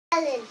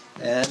Talon.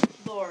 And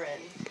Lauren.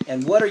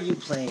 And what are you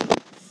playing?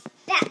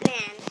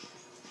 Batman.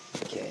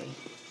 Okay.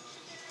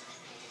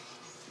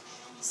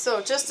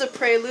 So, just a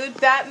prelude,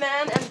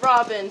 Batman and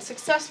Robin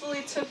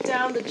successfully took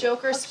down the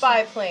Joker's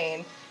spy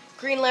plane.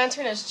 Green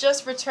Lantern has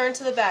just returned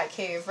to the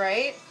Batcave,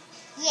 right?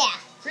 Yeah.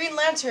 Green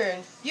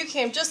Lantern, you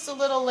came just a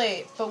little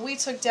late, but we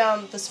took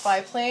down the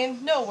spy plane.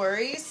 No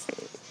worries.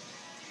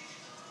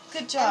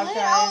 Good job, And we're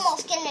guys.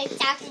 almost gonna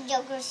attack the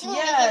Joker sooner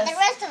Yes. than the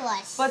rest of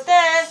us. But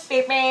then,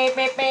 beep, beep,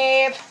 beep,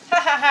 beep. Ha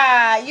ha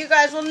ha. You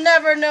guys will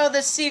never know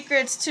the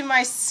secrets to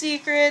my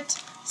secret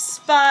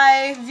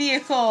spy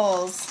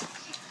vehicles.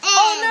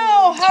 Oh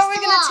no! How are we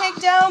going to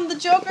take down the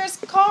Joker's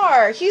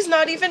car? He's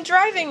not even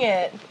driving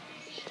it.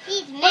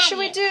 He's mad. What should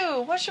we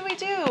do? What should we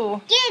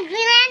do? Get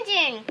Green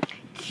Lantern.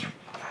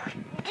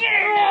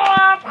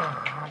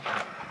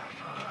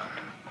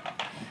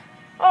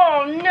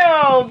 Oh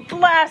no!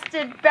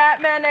 Blasted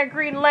Batman and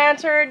Green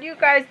Lantern. You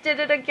guys did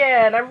it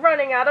again. I'm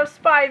running out of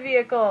spy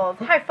vehicles.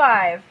 High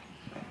five.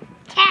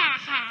 Ha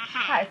ha ha.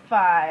 High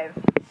five.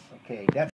 Okay, that's